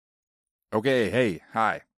Okay, hey,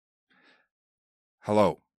 hi.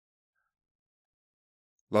 Hello.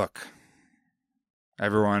 Look,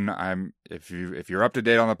 everyone, if you're up to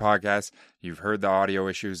date on the podcast, you've heard the audio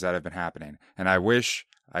issues that have been happening, and I wish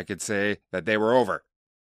I could say that they were over,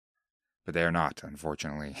 but they are not,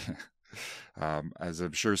 unfortunately. As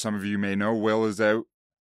I'm sure some of you may know, Will is out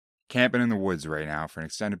camping in the woods right now for an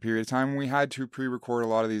extended period of time. We had to pre-record a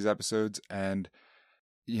lot of these episodes, and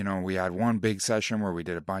we had one big session where we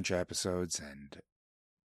did a bunch of episodes, and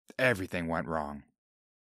everything went wrong.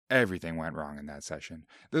 Everything went wrong in that session.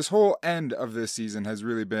 This whole end of this season has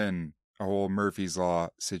really been a whole Murphy's Law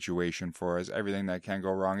situation for us. Everything that can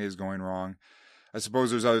go wrong is going wrong. I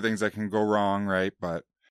suppose there's other things that can go wrong, right? But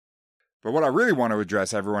what I really want to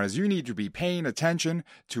address, everyone, is you need to be paying attention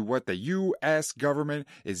to what the U.S. government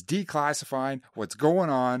is declassifying, what's going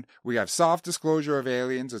on. We have soft disclosure of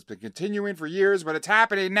aliens. It's been continuing for years, but it's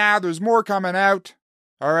happening now. There's more coming out.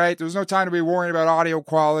 All right? There's no time to be worrying about audio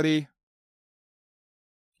quality.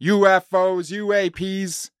 UFOs,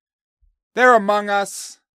 UAPs, they're among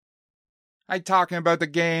us. I'm talking about the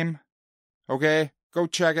game, okay? Go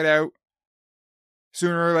check it out.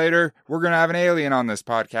 Sooner or later, we're going to have an alien on this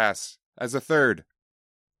podcast as a third.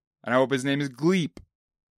 And I hope his name is Gleep.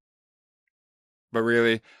 But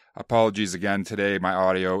really, apologies again today. My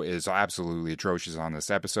audio is absolutely atrocious on this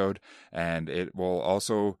episode, and it will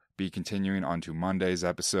also be continuing onto Monday's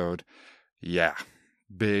episode. Yeah,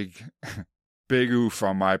 big oof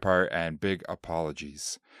on my part and big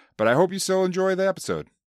apologies. But I hope you still enjoy the episode.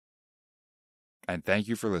 And thank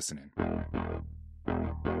you for listening.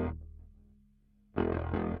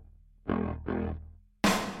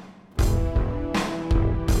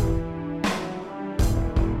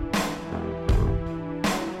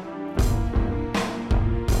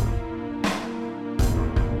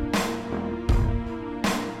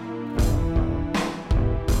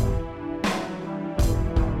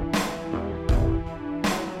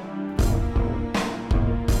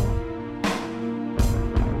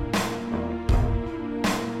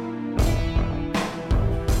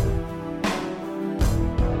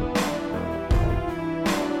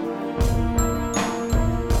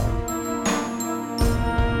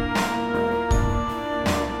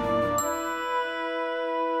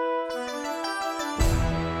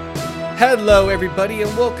 Hello, everybody,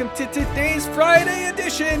 and welcome to today's Friday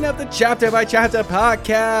edition of the Chapter by Chapter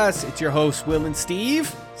podcast. It's your host, Will and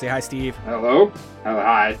Steve. Say hi, Steve. Hello.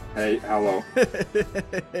 Hi. Hey, hello.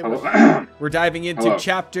 Hello. We're diving into Hello.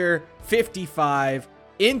 Chapter 55,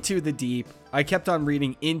 Into the Deep. I kept on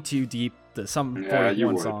reading Into Deep, the Sum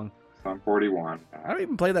 41 song. Sum 41. I don't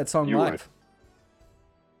even play that song You live.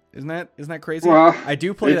 would. Isn't that crazy? Well, I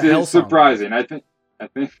do play the it's Hell song. surprising. I think.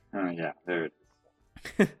 Yeah, there it is.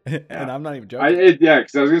 And I'm not even joking.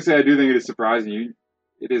 Because I was gonna say I do think it is surprising.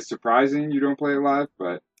 It is surprising you don't play it live,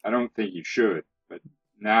 but I don't think you should. But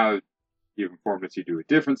now you've informed us you do a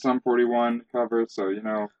different Sum 41 cover, so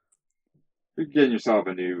you're getting yourself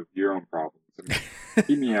into your own problems.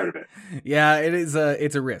 Keep me out of it. Yeah, it is.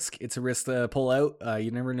 It's a risk. It's a risk to pull out. You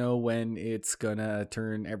never know when it's gonna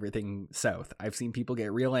turn everything south. I've seen people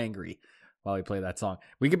get real angry while we play that song.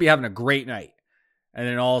 We could be having a great night, and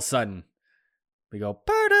then all of a sudden we go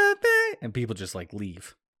part of it, and people just like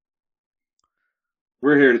leave.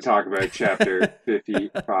 We're here to talk about Chapter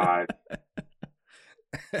 55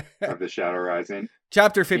 of The Shadow Rising.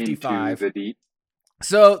 Chapter 55. Into the Deep.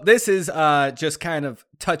 So this is just kind of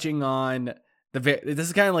touching on this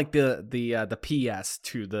is kind of like the PS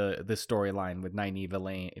to the storyline with Nynaeve,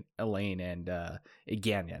 Elaine, and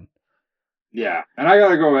Eganyan. Yeah, and I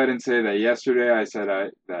gotta go ahead and say that yesterday I said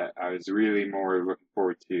that I was really more looking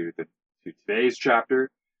forward to today's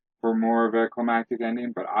chapter for more of a climactic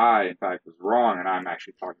ending, but I, in fact, was wrong, and I'm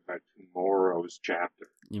actually talking about tomorrow's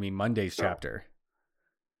chapter. You mean Monday's chapter?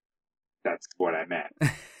 That's what I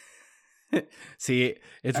meant. See,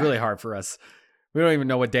 it's really hard for us. We don't even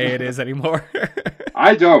know what day it is anymore.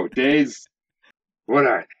 I don't. Days. What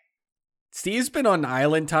are they? Steve's been on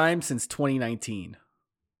island time since 2019.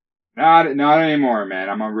 Not anymore, man.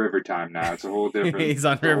 I'm on river time now. It's a whole different. He's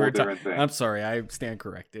on river time. Thing. I'm sorry, I stand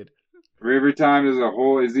corrected. River time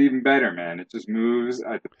is even better, man. It just moves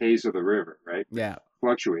at the pace of the river, right? Yeah.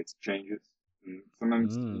 Fluctuates, changes, and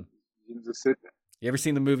sometimes you just sit there. You ever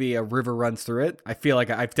seen the movie A River Runs Through It? I feel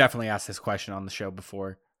like I've definitely asked this question on the show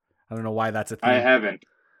before. I don't know why that's a thing. I haven't,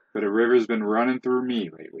 but a river's been running through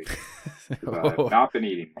me lately. I have not been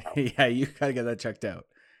eating well. Yeah, you gotta get that checked out.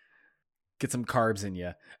 Get some carbs in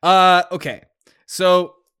you. Okay,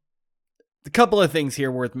 so A couple of things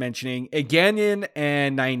here worth mentioning. Gannon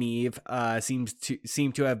and Nynaeve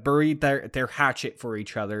seem to have buried their hatchet for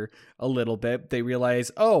each other a little bit. They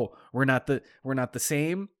realize, oh, we're not the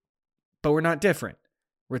same, but we're not different.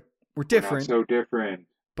 We're different. We're not so different,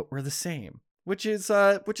 but we're the same. Which is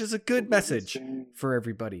a good message for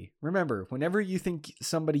everybody. Remember, whenever you think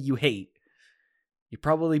somebody you hate, you're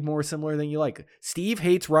probably more similar than you like. Steve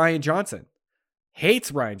hates Rian Johnson.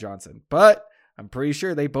 But I'm pretty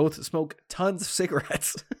sure they both smoke tons of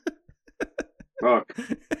cigarettes. Look,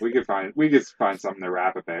 we could find something to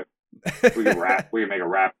rap about. We could rap. We could make a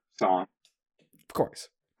rap song. Of course.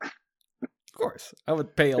 I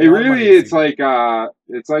would pay a lot of money. It's like a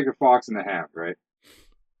fox and the hound, right?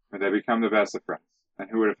 And they become the best of friends. And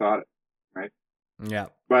who would have thought it, right? Yeah.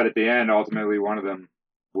 But at the end, ultimately, one of them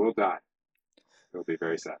will die. It'll be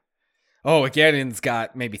very sad. Oh, Gannon's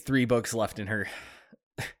got maybe 3 books left in her.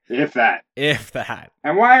 If that.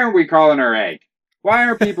 And why aren't we calling her Egg? Why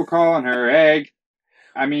aren't people calling her Egg?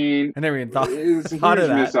 I mean, I never even thought it's a of huge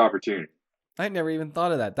that. missed opportunity. I never even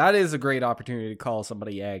thought of that. That is a great opportunity to call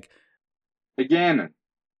somebody Egg. Gannon.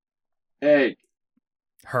 Egg.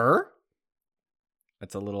 Her?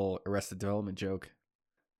 That's a little Arrested Development joke.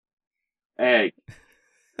 Egg.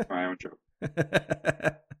 My own joke.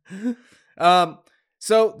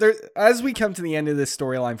 So there, as we come to the end of this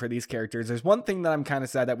storyline for these characters, there's one thing that I'm kind of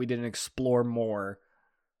sad that we didn't explore more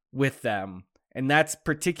with them, and that's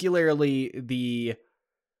particularly the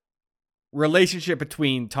relationship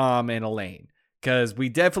between Tom and Elaine, because we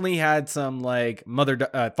definitely had some like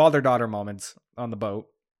father-daughter moments on the boat,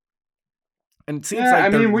 and it seems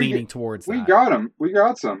like they're leaning towards that. We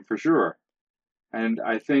got some for sure, and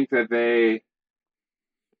I think that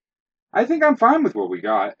I think I'm fine with what we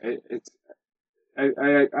got.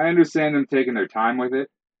 I understand them taking their time with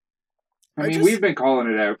it. I mean, we've been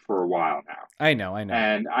calling it out for a while now. I know.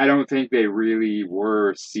 And I don't think they really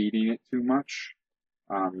were seeding it too much,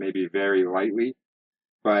 maybe very lightly.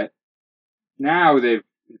 But now they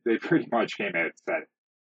pretty much came out and said it.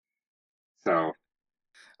 So,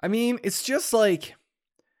 I mean, it's just like,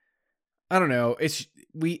 I don't know. It's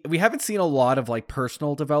we haven't seen a lot of like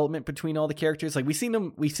personal development between all the characters. Like we've seen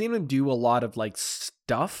them do a lot of like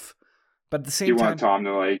stuff. But at the same time... Do you want Tom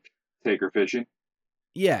to, like, take her fishing?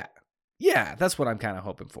 Yeah, that's what I'm kind of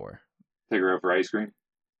hoping for. Take her out for ice cream?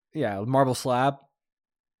 Yeah, marble slab.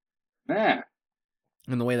 Yeah.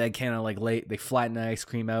 And the way they kind of, like, they flatten the ice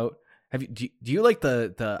cream out. Do you like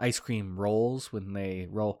the ice cream rolls when they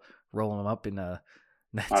roll them up in a...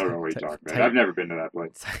 I don't know what you're talking about. I've never been to that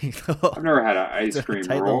place. I've never had an ice cream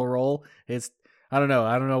tight little roll. It's... I don't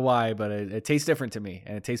know why, but it tastes different to me,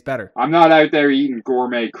 and it tastes better. I'm not out there eating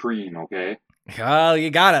gourmet cream, okay? Well, you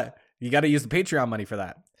gotta use the Patreon money for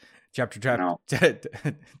that. Chapter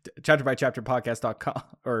by chapter podcast.com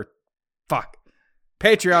or fuck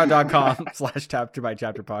patreon.com/chapter by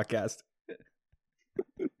chapter podcast.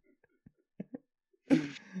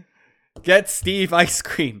 Get Steve ice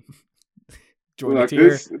cream. Join the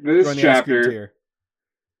tier. This chapter.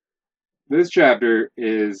 This chapter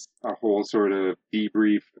is a whole sort of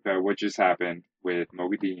debrief about what just happened with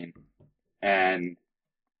Mogadeen and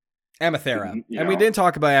Amathera. And we didn't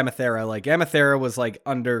talk about Amathera. Like Amathera was like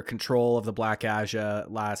under control of the Black Aja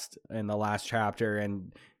in the last chapter,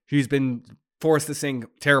 and she's been forced to sing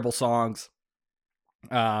terrible songs.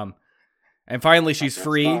 And finally she's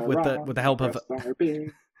free with the help of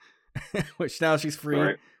which now she's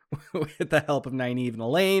free with the help of Nynaeve and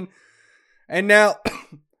Elaine. And now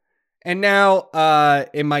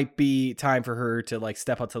it might be time for her to like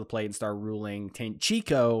step up to the plate and start ruling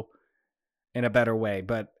Chico in a better way.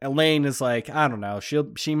 But Elaine is like, I don't know.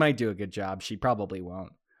 She might do a good job. She probably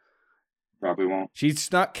won't. Probably won't.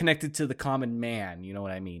 She's not connected to the common man. You know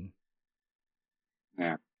what I mean?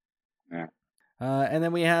 Yeah. And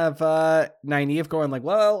then we have Nynaeve going like,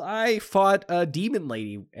 well, I fought a demon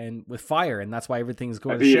lady and with fire, and that's why everything's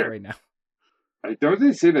going to shit right now. Don't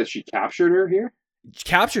they say that she captured her here? She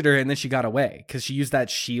captured her and then she got away because she used that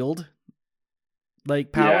shield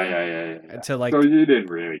like power. Yeah. To like. So you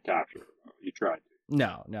didn't really capture her. You tried to.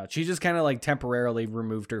 No. She just kind of like temporarily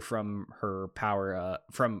removed her from her power,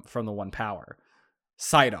 from the one power,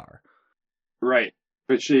 Sidar. Right,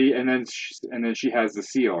 but she has the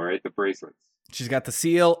seal, right? The bracelets. She's got the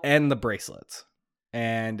seal and the bracelets,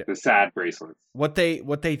 and the sad bracelets. What they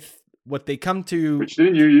come to... Which,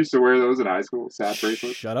 didn't you used to wear those in high school? Sad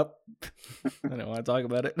bracelets? Shut up. I don't want to talk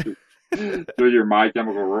about it. So your My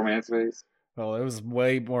Chemical Romance face? Well, there was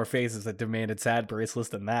way more faces that demanded sad bracelets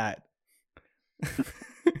than that.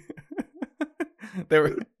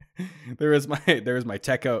 There was my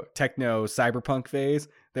techno cyberpunk phase.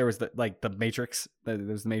 There was the Matrix. There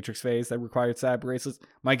was the Matrix phase that required sad bracelets.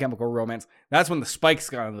 My Chemical Romance. That's when the spikes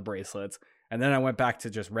got on the bracelets, and then I went back to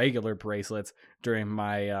just regular bracelets during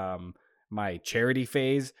my my charity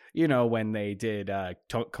phase. You know, when they did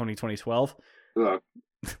Coney 2012. Look,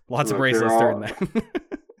 Lots of bracelets during that.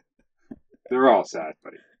 They're all sad,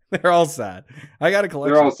 buddy. They're all sad. I got a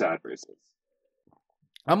collection. They're all sad bracelets.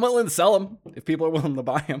 I'm willing to sell them if people are willing to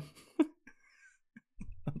buy them.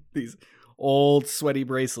 These old sweaty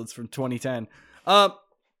bracelets from 2010.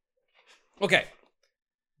 Okay.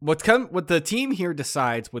 What the team here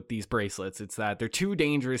decides with these bracelets, it's that they're too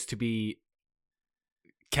dangerous to be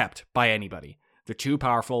kept by anybody. They're too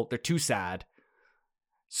powerful. They're too sad.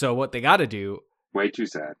 So what they got to do, way too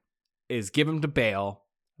sad, is give them to Bale.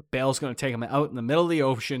 Bale's going to take him out in the middle of the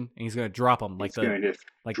ocean, and he's going to drop him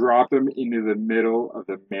drop him into the middle of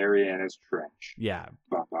the Marianas Trench. Yeah.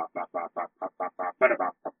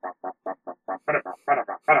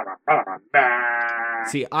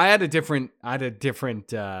 See, I had a different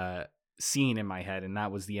scene in my head, and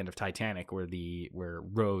that was the end of Titanic, where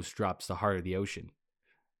Rose drops the heart of the ocean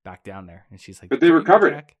back down there, and she's like, but they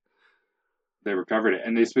recovered it. They recovered it,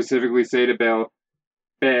 and they specifically say to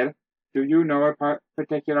Bale, do you know a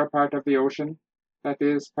particular part of the ocean that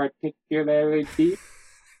is particularly deep?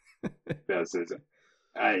 Bale says,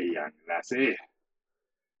 aye, young lassie,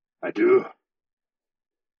 I do.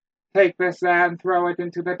 Take this and throw it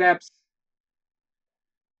into the depths.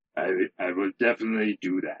 I will definitely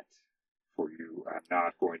do that for you. I'm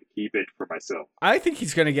not going to keep it for myself. I think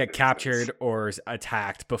he's going to get captured or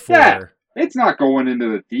attacked before. Yeah, it's not going into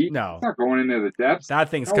the deep. No. It's not going into the depths. That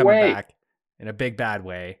thing's coming back in a big bad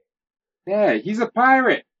way. Yeah, he's a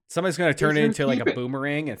pirate. Somebody's going to turn it into like a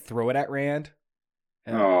boomerang and throw it at Rand.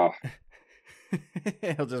 And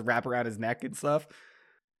he'll just wrap around his neck and stuff.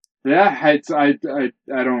 Yeah, I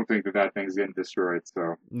don't think that thing's getting destroyed.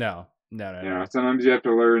 So no. You know, sometimes you have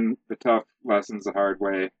to learn the tough lessons the hard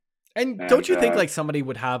way. And don't you think like somebody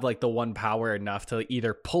would have like the one power enough to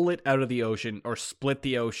either pull it out of the ocean or split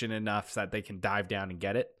the ocean enough so that they can dive down and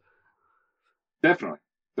get it? Definitely.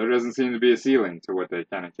 There doesn't seem to be a ceiling to what they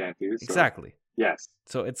can and can't do. So, exactly. Yes.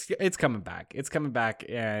 So it's coming back. It's coming back,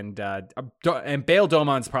 and Bail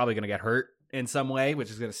Domon's probably going to get hurt in some way, which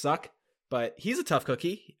is going to suck. But he's a tough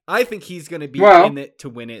cookie. I think he's going to be in it to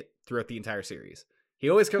win it throughout the entire series. He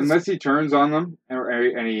always comes unless he turns on them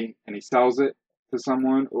and he sells it to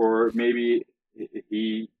someone, or maybe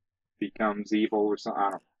he becomes evil or something.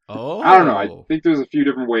 I don't know. I think there's a few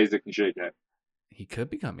different ways it can shake it. He could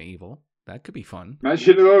become evil. That could be fun.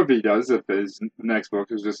 Imagine though if he does. If his next book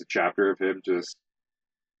is just a chapter of him just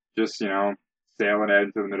sailing out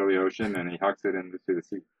into the middle of the ocean and he hucks it into the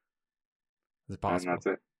sea. It's possible. And that's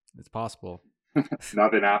it. It's possible.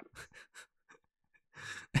 Nothing happens.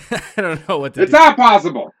 I don't know what to do. It's not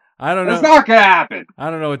possible. I don't know. It's not gonna happen.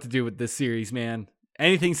 I don't know what to do with this series, man.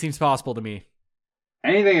 Anything seems possible to me.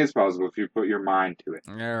 Anything is possible if you put your mind to it.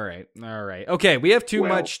 All right. Okay, we have too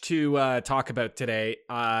much to talk about today.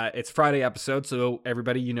 It's Friday episode, so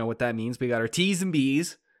everybody, you know what that means. We got our T's and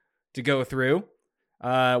B's to go through.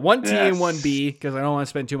 One T and one B, because I don't want to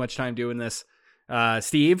spend too much time doing this.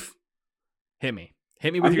 Steve, hit me.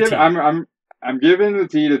 Hit me with your T. I'm giving the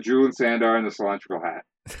T to Julian Sandar and the cylindrical hat.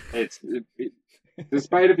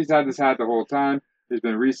 Despite if he's had this hat the whole time, there's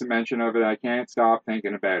been recent mention of it. I can't stop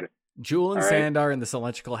thinking about it. Julian Sandar and the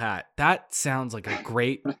cylindrical hat. That sounds like a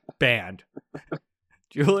great band.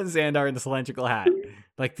 Julian Sandar and the cylindrical hat.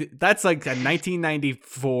 Like that's like a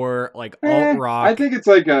 1994 like alt rock. I think it's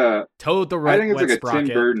like a Toad the Red. I think it's like Sprocket. a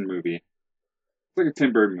Tim Burton movie. It's like a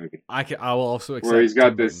Tim Burton movie. I will also accept where he's got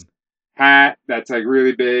Tim this Burton. hat that's like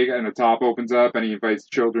really big and the top opens up and he invites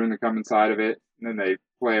children to come inside of it and then they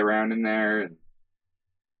play around in there and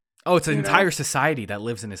it's an entire society that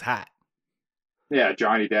lives in his hat. Yeah,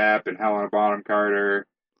 Johnny Depp and Helena Bonham Carter.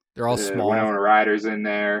 They're all small. Winona Ryder's in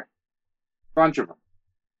there. Bunch of them.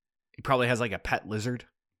 He probably has like a pet lizard.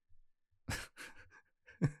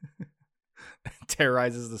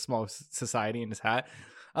 Terrorizes the small society in his hat.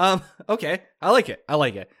 Okay. I like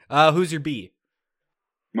it. Who's your B?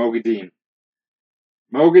 Mogadeen.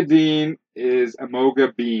 Mogadeen is a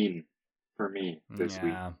Moga Bean for me this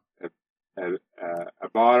week. A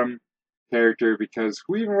bottom character because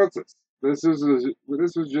who even wrote this? This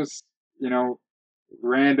was just,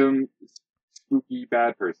 random, spooky,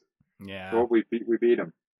 bad person. Yeah. Well, we beat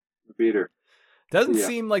him. We beat her. Doesn't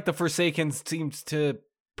seem like the Forsakens seems to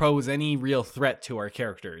pose any real threat to our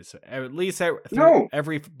characters. At least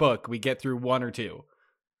every book we get through one or two.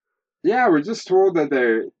 Yeah, we're just told that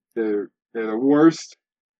they're the worst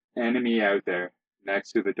enemy out there.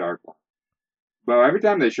 next to the Dark One. But every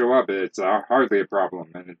time they show up, it's hardly a problem,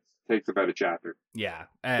 and it takes about a chapter, Yeah.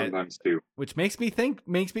 sometimes two. Which makes me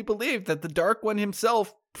believe that the Dark One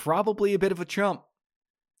himself probably a bit of a chump.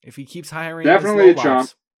 If he keeps hiring Definitely a his chump.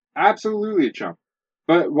 lowlifes. Absolutely a chump.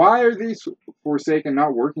 But why are these Forsaken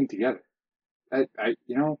not working together?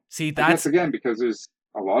 See, I guess that's again because there's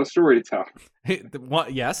a lot of story to tell.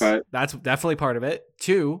 yes, But- that's definitely part of it.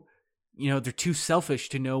 Two, they're too selfish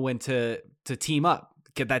to know when to team up,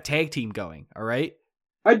 get that tag team going. All right.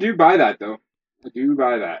 I do buy that, though. I do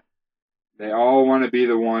buy that. They all want to be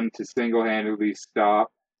the one to single-handedly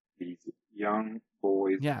stop these young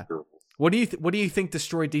boys Yeah. and girls. What do you think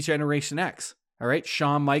destroyed Degeneration X? All right,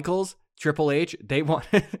 Shawn Michaels, Triple H, they want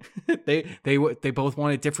they both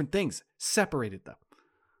wanted different things. Separated them.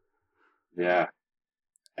 Yeah.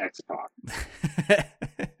 X-Pac.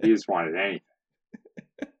 He just wanted anything.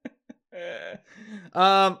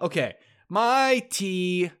 Okay. My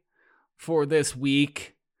tea for this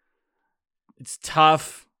week. It's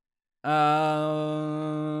tough. I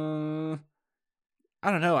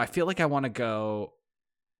don't know. I feel like I want to go.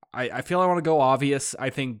 I feel I want to go obvious. I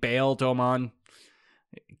think Bale Doman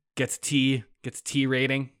gets T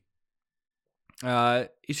rating.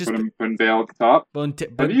 It's just Putting Bale at the top. but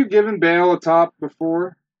Have you given Bale a top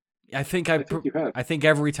before? I think I think you have. I think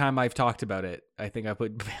every time I've talked about it, I think I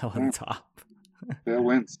put Bale on the top. Bale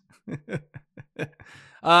wins.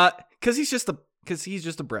 Because he's just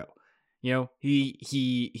a bro.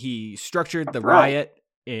 He structured the bro. riot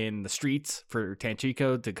in the streets for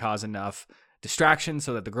Tanchico to cause enough distraction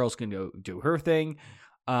so that the girls can do her thing.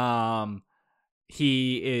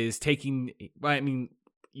 He is taking.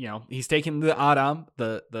 He's taking the Adam,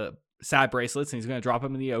 the sad bracelets, and he's going to drop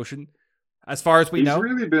them in the ocean. As far as we know,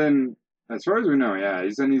 Really been, as far as we know, yeah.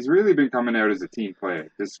 He's really been coming out as a team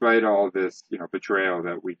player, despite all this, betrayal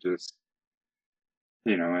that we just,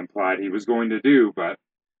 implied he was going to do. But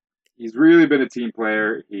he's really been a team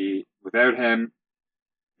player. Without him,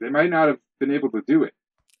 they might not have been able to do it.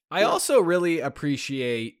 I also really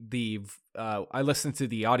appreciate I listened to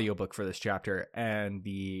the audiobook for this chapter, and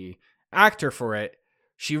the actor for it,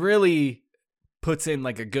 she really puts in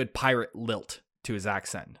like a good pirate lilt to his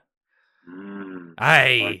accent.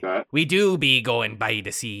 Aye, Like that. we do be going by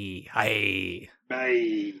the sea. Aye,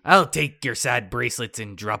 Bye. I'll take your sad bracelets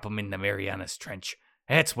and drop them in the Marianas Trench.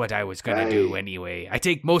 That's what I was gonna do anyway. I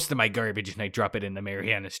take most of my garbage and I drop it in the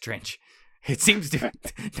Marianas Trench. It seems to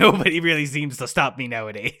nobody really seems to stop me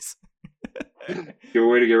nowadays. Good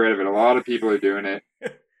way to get rid of it. A lot of people are doing it.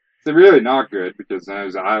 It's really not good because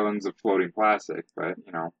there's islands of floating plastic, but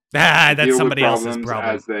That's deal with somebody else's problems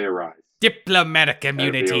problem. as they arise. Diplomatic ocean.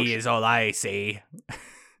 immunity is all I say.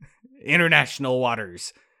 International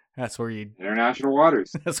waters. That's where you International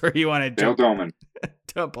waters. want to Bale Doman.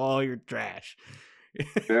 dump all your trash.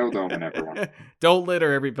 Bale Doman, everyone. Don't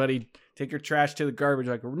litter, everybody. Take your trash to the garbage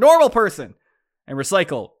like a normal person and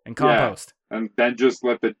recycle and compost. And then just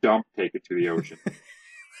let the dump take it to the ocean.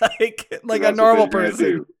 like That's a what normal they're gonna person.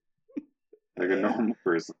 do. Like a normal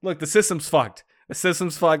person. Look, the system's fucked. The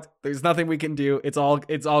system's fucked. There's nothing we can do. It's all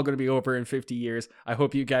going to be over in 50 years. I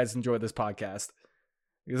hope you guys enjoy this podcast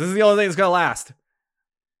because this is the only thing that's going to last.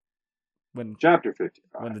 When Chapter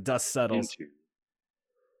 55. the dust settles. Into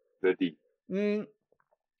the deep.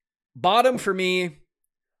 Bottom for me,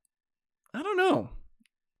 I don't know.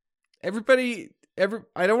 I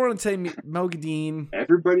don't want to say Mogadine.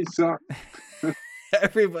 Everybody sucks.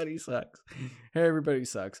 Everybody sucks. Everybody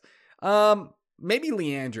sucks. Maybe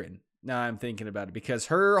Leandrin. Now I'm thinking about it because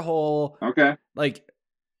her whole Okay.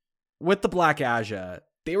 with the Black Aja,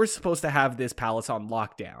 they were supposed to have this palace on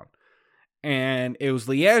lockdown, and it was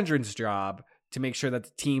Leandrin's job to make sure that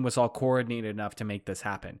the team was all coordinated enough to make this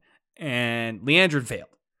happen. And Leandrin failed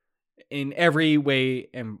in every way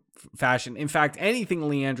and fashion. In fact, anything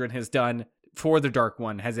Leandrin has done for the Dark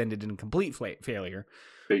One has ended in complete failure.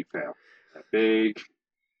 Big fail.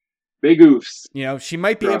 Big oofs. She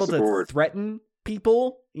might be Across able the to board. threaten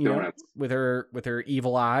people, Donuts. with her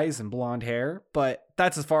evil eyes and blonde hair, but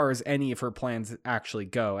that's as far as any of her plans actually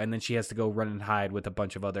go. And then she has to go run and hide with a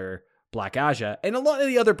bunch of other Black Aja. And a lot of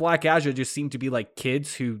the other Black Aja just seem to be like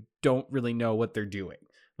kids who don't really know what they're doing.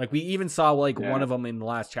 Like we even saw one of them in the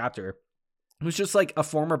last chapter. It was just like a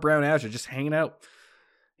former Brown Aja just hanging out,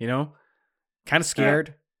 kind of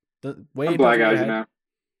scared. The way I'm Black Aja now.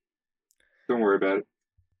 Don't worry about it.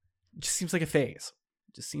 It just seems like a phase.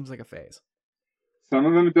 Some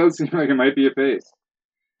of them it does seem like it might be a phase.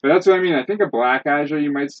 But that's what I mean. I think a Black Aja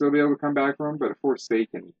you might still be able to come back from, but a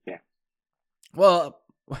Forsaken you can't. Well,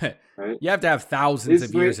 Right? you have to have thousands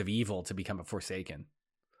of years of evil to become a Forsaken.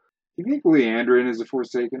 You think Leandrin is a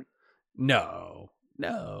Forsaken? No.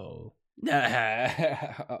 No.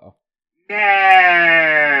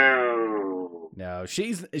 No,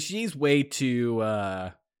 she's way too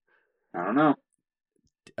I don't know.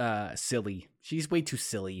 silly. She's way too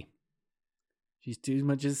silly. She's too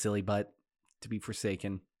much of a silly butt to be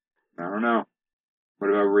forsaken. I don't know. What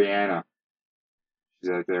about Rihanna? She's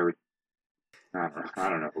out there with. I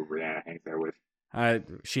don't know who Rihanna hangs out with.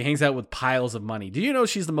 She hangs out with piles of money. Do you know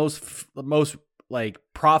she's the most like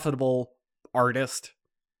profitable artist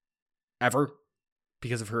ever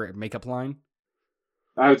because of her makeup line?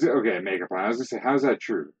 Makeup line. I was gonna say, how's that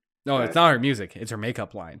true? No, it's not her music. It's her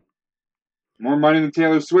makeup line. More money than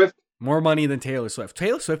Taylor Swift? More money than Taylor Swift.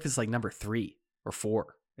 Taylor Swift is like number 3 or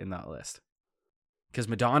 4 in that list. Because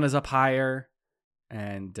Madonna's up higher,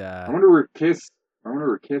 and I wonder where Kiss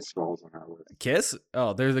falls on that list. Kiss?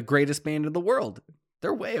 Oh, they're the greatest band in the world.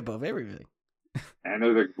 They're way above everything. And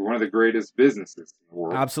they're one of the greatest businesses in the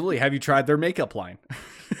world. Absolutely. Have you tried their makeup line?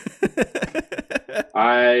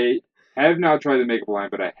 I have not tried the makeup line,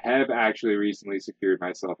 but I have actually recently secured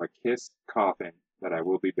myself a Kiss coffin that I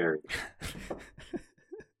will be buried in.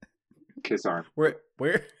 Kiss arm. Where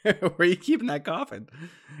are you keeping that coffin?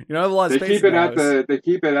 You don't have a lot of They space. keep it at they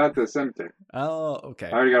keep it at the cemetery. Oh, okay.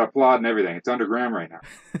 I already got a plot and everything. It's underground right now.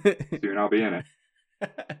 Soon I'll be in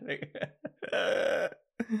it.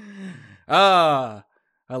 I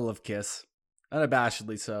love Kiss.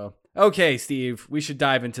 Unabashedly so. Okay, Steve, we should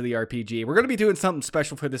dive into the RPG. We're going to be doing something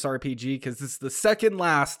special for this RPG because this is the second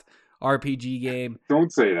last RPG game.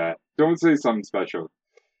 Don't say that. Don't say something special.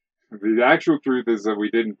 The actual truth is that we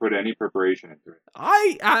didn't put any preparation into it.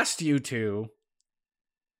 I asked you to,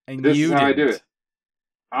 and This you is didn't. how I do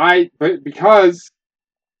it. But because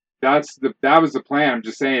that was the plan. I'm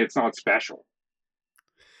just saying it's not special.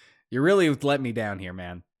 You really let me down here,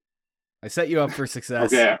 man. I set you up for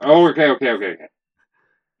success. Okay. Oh, okay.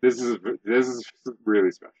 This is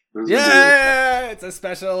really special. This is really Yeah, it's a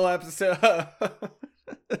special episode.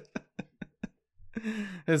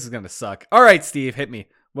 This is gonna suck. All right, Steve, hit me.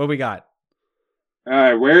 What we got? All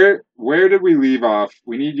right, where did we leave off?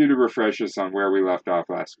 We need you to refresh us on where we left off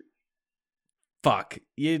last week. Fuck,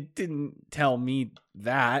 you didn't tell me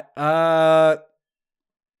that.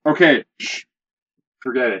 Okay,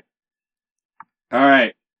 forget it. All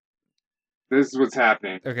right, this is what's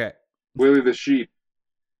happening. Okay. Willie the sheep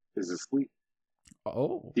is asleep,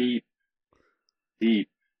 Oh. deep in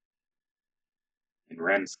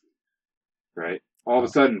REM sleep. Right? All of a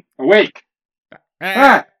sudden, awake.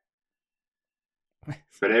 Ah!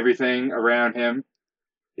 But everything around him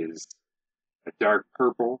is a dark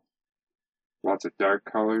purple, lots of dark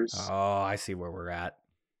colors. Oh, I see where we're at.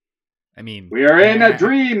 I mean, We are in a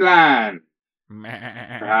dreamland.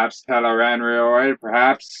 Perhaps Tel'aran'rhiod,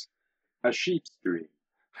 perhaps a sheep's dream.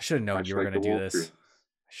 I should have known Much you were like going to the do wolf this. dream.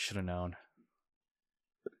 I should have known.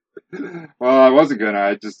 Well, I wasn't gonna.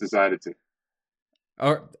 I just decided to.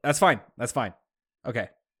 Oh, that's fine. That's fine. Okay.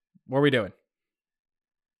 What are we doing?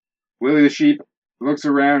 Willie the sheep looks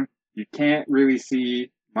around. You can't really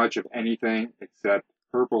see much of anything except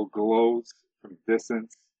purple glows from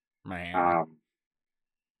distance. Man.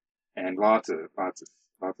 And lots of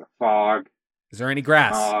fog. Is there any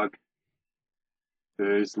grass? Fog.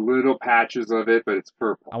 There's little patches of it, but it's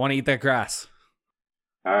purple. I want to eat that grass.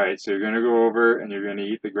 All right, so you're going to go over and you're going to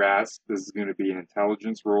eat the grass. This is going to be an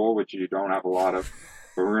intelligence roll, which you don't have a lot of,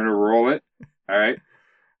 but we're going to roll it. All right,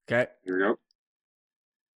 Okay. here we go.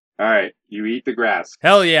 All right, you eat the grass.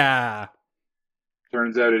 Hell yeah.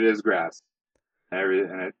 Turns out it is grass.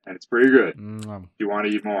 And it's pretty good. Mm, Do you want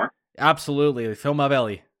to eat more? absolutely. Fill my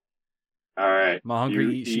belly. All right. I'm a hungry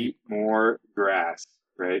You eat sheep. more grass,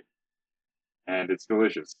 right? And it's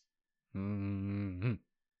delicious. Mm-hmm.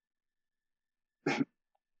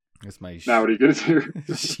 That's my Now what are you going to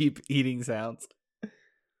do? sheep eating sounds.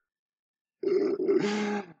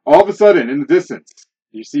 All of a sudden, in the distance,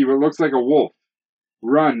 you see what looks like a wolf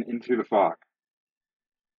run into the fog.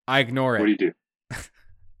 I ignore What do it. you do?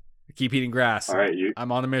 I keep eating grass. All right,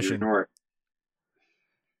 I'm on a you mission. ignore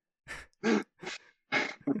it.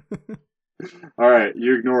 All right,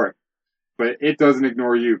 you ignore it. But it doesn't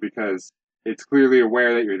ignore you because it's clearly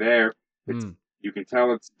aware that you're there. You can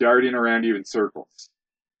tell it's darting around you in circles.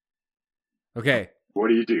 Okay. What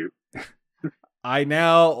do you do? I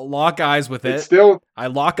now lock eyes with it. It's still I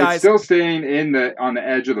lock it's eyes. still staying on the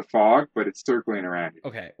edge of the fog, but it's circling around you.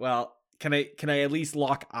 Okay. Well, can I at least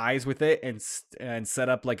lock eyes with it and set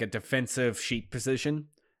up like a defensive sheep position?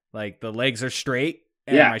 Like the legs are straight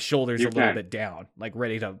and Yeah, my shoulders you a little can. bit down, like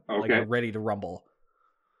ready to Okay. ready to rumble.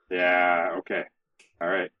 Yeah, okay. All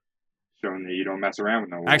right. Showing that you don't mess around with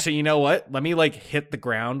no wolf. Actually, you know what? Let me like hit the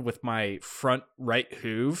ground with my front right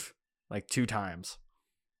hoof, like 2 times.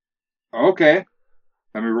 Okay.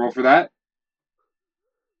 Let me roll for that.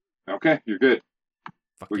 Okay, you're good.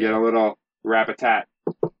 Fuck We yeah. get a little rat-a-tat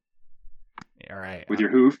All right. with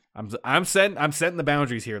your hoof. I'm setting the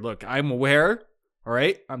boundaries here. Look, I'm aware. All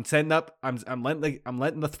right. I'm setting up. I'm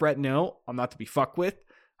letting the threat know I'm not to be fucked with.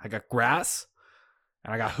 I got grass,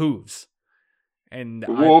 and I got hooves. And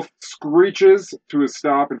The wolf screeches to a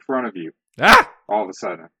stop in front of you. All of a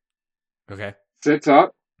sudden, Okay. sits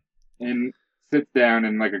up and sits down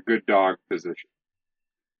in like a good dog position,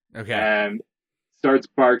 Okay. and starts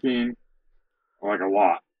barking like a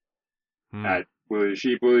lot at Willie the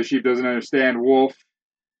Sheep. Willie the Sheep doesn't understand wolf,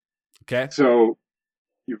 Okay. so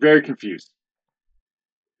you're very confused,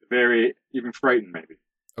 very even frightened maybe.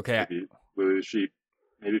 Okay. Maybe Willie the Sheep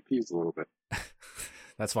maybe pees a little bit.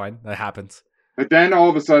 That's fine. That happens. But then all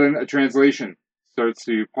of a sudden, a translation starts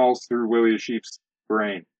to pulse through Willie the Sheep's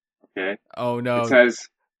brain. Okay? Oh no. It says,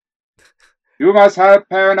 "You must help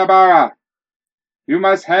Paranabara. You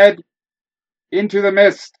must head into the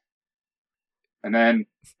mist." And then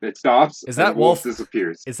it stops. Is and that the wolf wolf?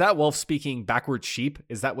 disappears? Is that wolf speaking backwards sheep?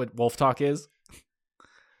 Is that what wolf talk is?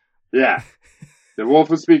 Yeah. The wolf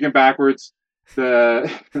was speaking backwards.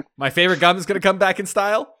 My favorite gum is going to come back in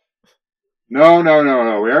style. No.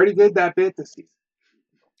 We already did that bit this season.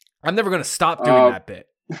 I'm never going to stop doing that bit.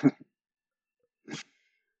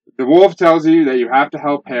 The wolf tells you that you have to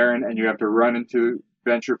help Perrin and you have to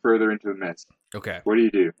venture further into the mist. Okay. What do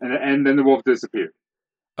you do? And then the wolf disappeared.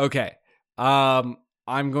 Okay. I'm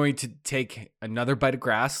going to take another bite of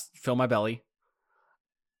grass, fill my belly,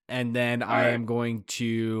 and then I am going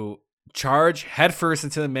to charge headfirst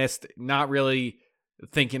into the mist, not really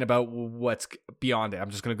thinking about what's beyond it. I'm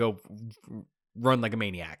just going to go run like a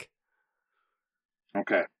maniac.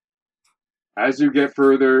 Okay. As you get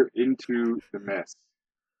further into the mist,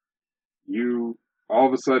 you all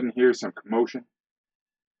of a sudden hear some commotion.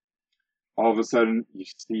 All of a sudden, you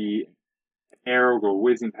see an arrow go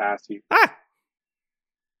whizzing past you. Ah!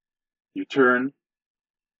 You turn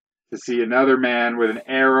to see another man with an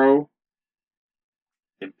arrow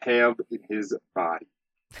impaled in his body.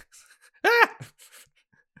 Ah!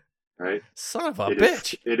 Right? Son of a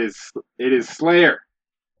bitch. It is Slayer.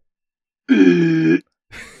 It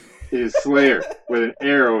is Slayer with an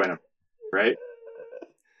arrow in him. Right?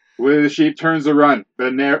 Willie the Sheep turns to run, but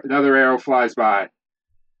another arrow flies by.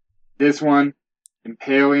 This one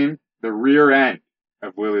impaling the rear end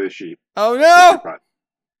of Willie the Sheep. Oh no!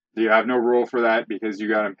 You have no roll for that because you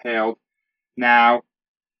got impaled. Now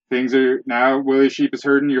Willie Sheep is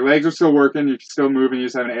hurting. Your legs are still working. You're still moving. You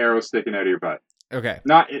just have an arrow sticking out of your butt. Okay.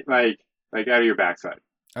 Not like out of your backside.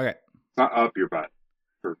 Okay. It's not up your butt,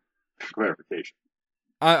 for clarification.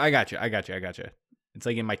 I got you. It's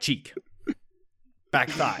like in my cheek. Back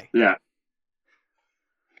thigh. Yeah.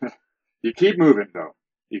 You keep moving, though.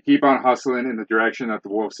 You keep on hustling in the direction that the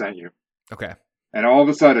wolf sent you. Okay. And all of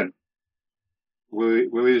a sudden, Willie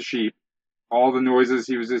the Sheep, all the noises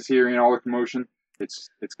he was just hearing, all the commotion, it's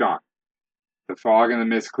gone. The fog and the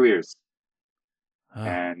mist clears. Oh.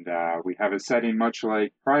 And we have a setting much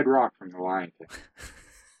like Pride Rock from The Lion King.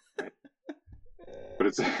 Right?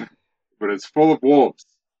 But it's full of wolves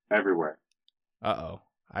everywhere. Uh-oh.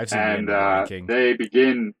 I've seen The Lion King. They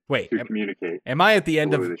begin to communicate. Am I at the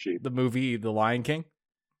end of the movie The Lion King?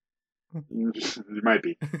 You might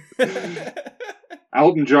be.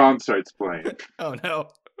 Elton John starts playing. Oh no.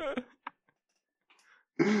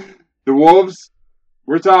 The wolves,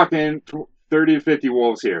 we're talking 30 to 50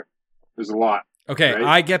 wolves here. There's a lot. Okay, right?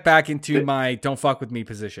 I get back into my don't fuck with me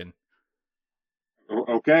position.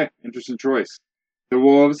 Okay, interesting choice. The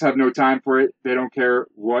wolves have no time for it. They don't care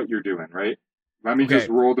what you're doing, right? Let me just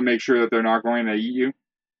roll to make sure that they're not going to eat you.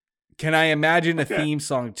 Can I imagine a theme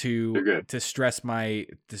song to stress my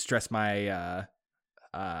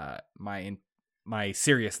my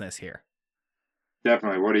seriousness here?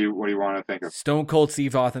 Definitely. What do you want to think of? Stone Cold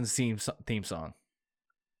Steve Austin's theme song.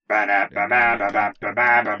 All right,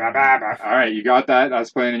 you got that.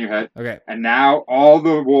 That's playing in your head. Okay. And now all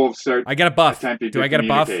the wolves start. I get a buff. Do I get a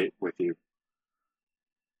buff with you?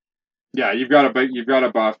 Yeah, you've got a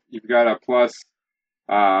buff. You've got a plus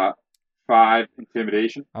 5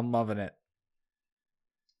 intimidation. I'm loving it.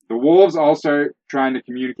 The wolves all start trying to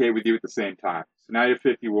communicate with you at the same time. So now you have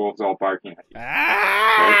 50 wolves all barking at you.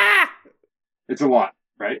 Right? It's a lot,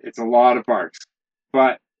 right? It's a lot of barks.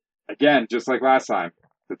 But again, just like last time,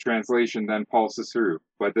 the translation then pulses through.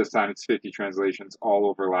 But this time it's 50 translations all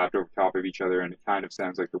overlapped over top of each other, and it kind of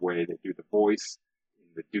sounds like the way they do the voice in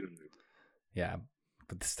the Dune movie. Yeah,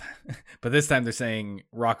 but this time they're saying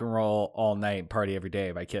 "Rock and Roll All Night, Party Every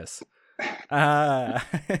Day" by Kiss. Wanna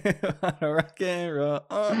rock and roll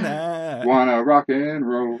all night. Wanna rock and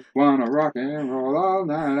roll all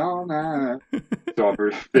night, all night. So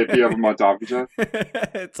over 50 of them on top of each other.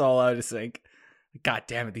 It's all out of sync. God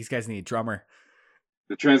damn it, these guys need a drummer.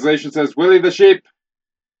 The translation says, Willie the sheep,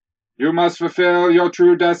 you must fulfill your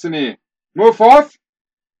true destiny. Move forth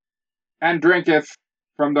and drinketh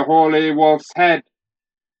from the holy wolf's head.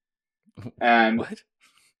 And What?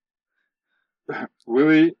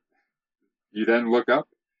 Willie, you then look up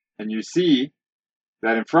and you see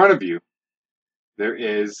that in front of you there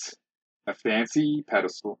is a fancy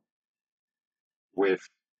pedestal with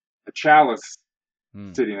a chalice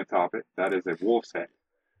sitting atop it. That is a wolf's head.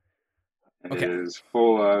 And Okay. it is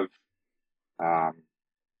full of a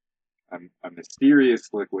mysterious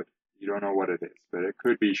liquid. You don't know what it is, but it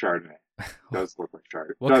could be Chardonnay. It does look like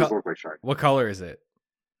Chardonnay. Look like Chardonnay. What color is it?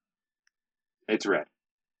 It's red.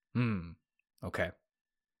 Okay.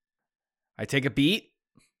 I take a beat.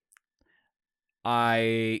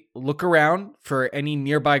 I look around for any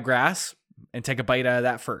nearby grass and take a bite out of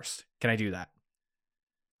that first. Can I do that?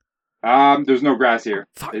 There's no grass here.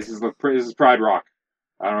 Fuck. This is Pride Rock.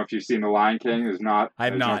 I don't know if you've seen The Lion King. There's no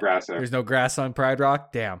grass there. There's no grass on Pride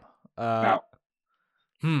Rock? Damn. No.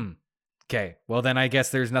 Okay. Well, then I guess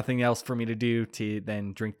there's nothing else for me to do to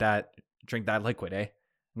then drink that liquid, eh?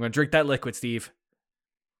 I'm going to drink that liquid, Steve.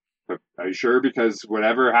 But are you sure? Because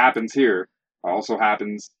whatever happens here also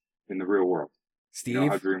happens in the real world. Steve, You know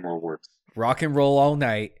how Dream World works. rock and roll all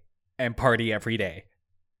night and party every day.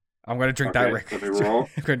 I'm going to drink that Okay, liquid. let me roll.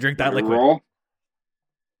 I'm going to drink that Let me liquid. roll.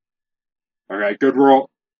 All right, good roll.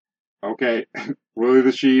 Okay, Willie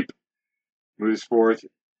the sheep moves forth.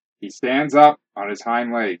 He stands up on his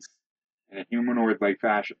hind legs in a humanoid-like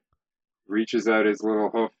fashion. Reaches out his little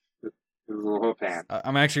hoof hand,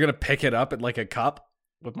 I'm actually going to pick it up at like a cup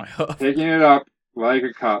with my hoof. taking it up like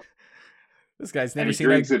a cup. This guy's And never he seen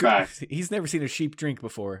drinks it back. He's never seen a sheep drink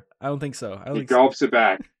before. I don't think so. He gulps it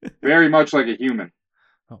back, very much like a human.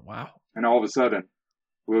 Oh, wow. And all of a sudden,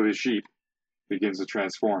 Willie the sheep begins to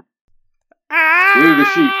transform. Willie the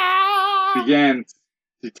sheep begins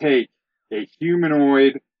to take a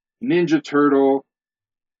humanoid, Ninja Turtle,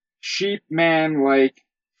 sheep man-like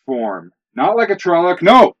form. Not like a Trolloc,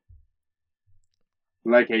 no!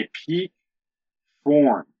 Like a peak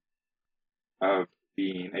form of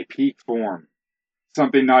being. A peak form.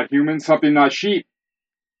 Something not human, something not sheep,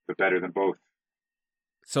 but better than both.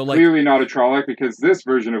 So like Clearly not a Trolloc, because this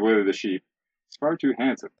version of Willie the sheep is far too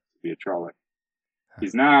handsome to be a Trolloc.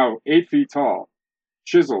 He's now 8 feet tall,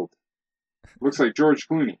 chiseled, looks like George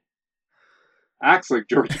Clooney, acts like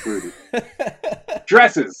George Clooney,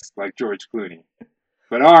 dresses like George Clooney,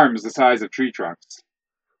 but arms the size of tree trunks.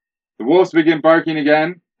 The wolves begin barking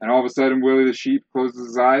again, and all of a sudden Willie the sheep closes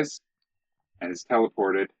his eyes and is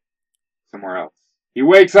teleported somewhere else. He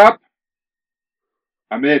wakes up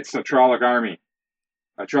amidst a Trolloc army.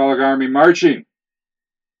 A Trolloc army marching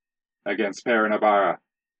against Paranabara.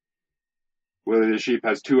 Willie the sheep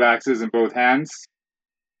has 2 axes in both hands,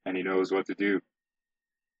 and he knows what to do.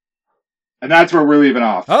 And that's where we're leaving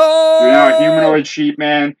off. Oh! You're now a humanoid sheep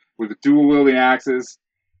man with dual wielding axes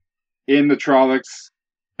in the Trollocs'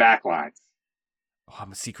 backlines. Oh,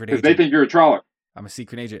 I'm a secret Because agent. they think you're a Trolloc. I'm a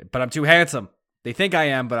secret agent, but I'm too handsome. They think I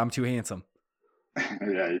am, but I'm too handsome.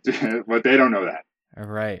 Yeah, but they don't know that. All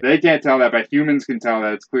right. They can't tell that, but humans can tell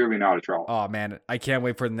that it's clearly not a Trolloc. Oh man, I can't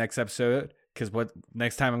wait for the next episode because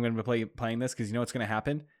next time I'm going to be playing this because you know what's going to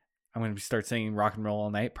happen? I'm going to start singing rock and roll all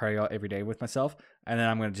night, party all every day with myself, and then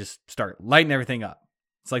I'm going to just start lighting everything up.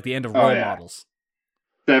 It's like the end of role models.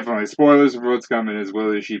 Definitely. Spoilers for what's coming is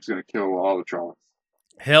Willie the sheep's going to kill all the Trollocs.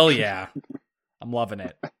 Hell yeah. I'm loving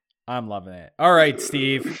it. I'm loving it. All right,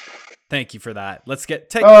 Steve. Thank you for that. Let's take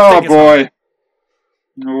Oh us home. boy.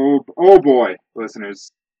 Oh boy,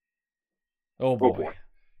 listeners. Oh boy.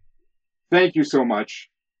 Thank you so much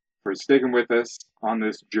for sticking with us on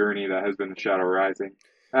this journey that has been the Shadow Rising.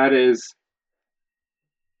 That is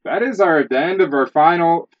the end of our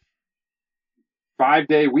final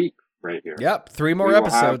 5-day week right here. Yep, 3 more We will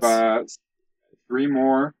episodes. have 3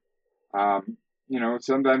 more.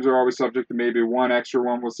 Sometimes we're always subject to maybe 1 extra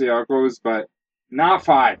one. We'll see how it goes, but not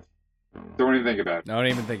 5. Don't even think about it. Don't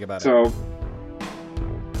even think about it. So,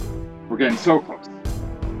 we're getting so close.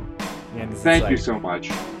 Yeah, this is Thank you like- so much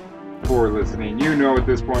for listening. You know at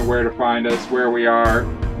this point where to find us, where we are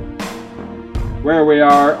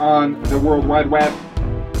on the World Wide Web.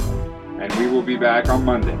 And we will be back on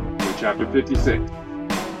Monday with Chapter 56.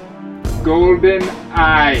 Golden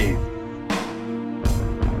Eyes.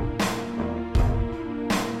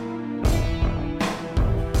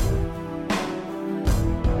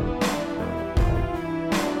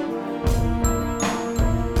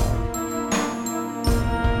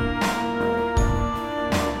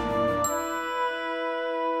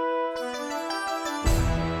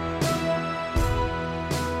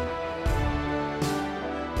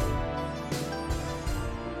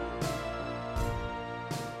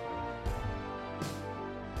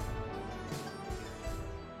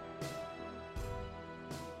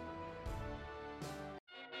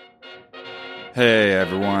 Hey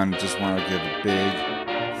everyone, just want to give a big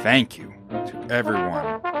thank you to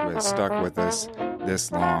everyone who has stuck with us this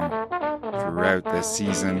long throughout this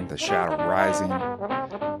season, The Shadow Rising.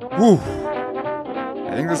 Whew!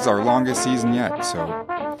 I think this is our longest season yet, so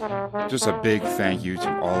just a big thank you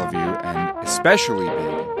to all of you, and especially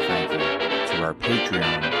big thank you to our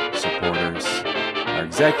Patreon supporters, our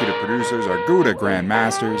executive producers, our Gouda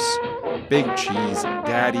Grandmasters, Big Cheese,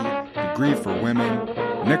 Daddy, Degree for Women,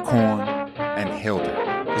 Nick Horn, and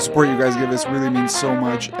Hilda. The support you guys give us really means so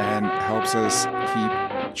much and helps us keep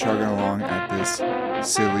chugging along at this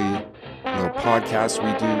silly little podcast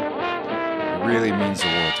we do. It really means the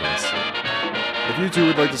world to us. If you too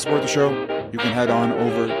would like to support the show, you can head on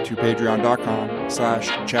over to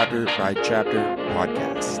patreon.com/chapter-by-chapter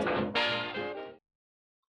podcast.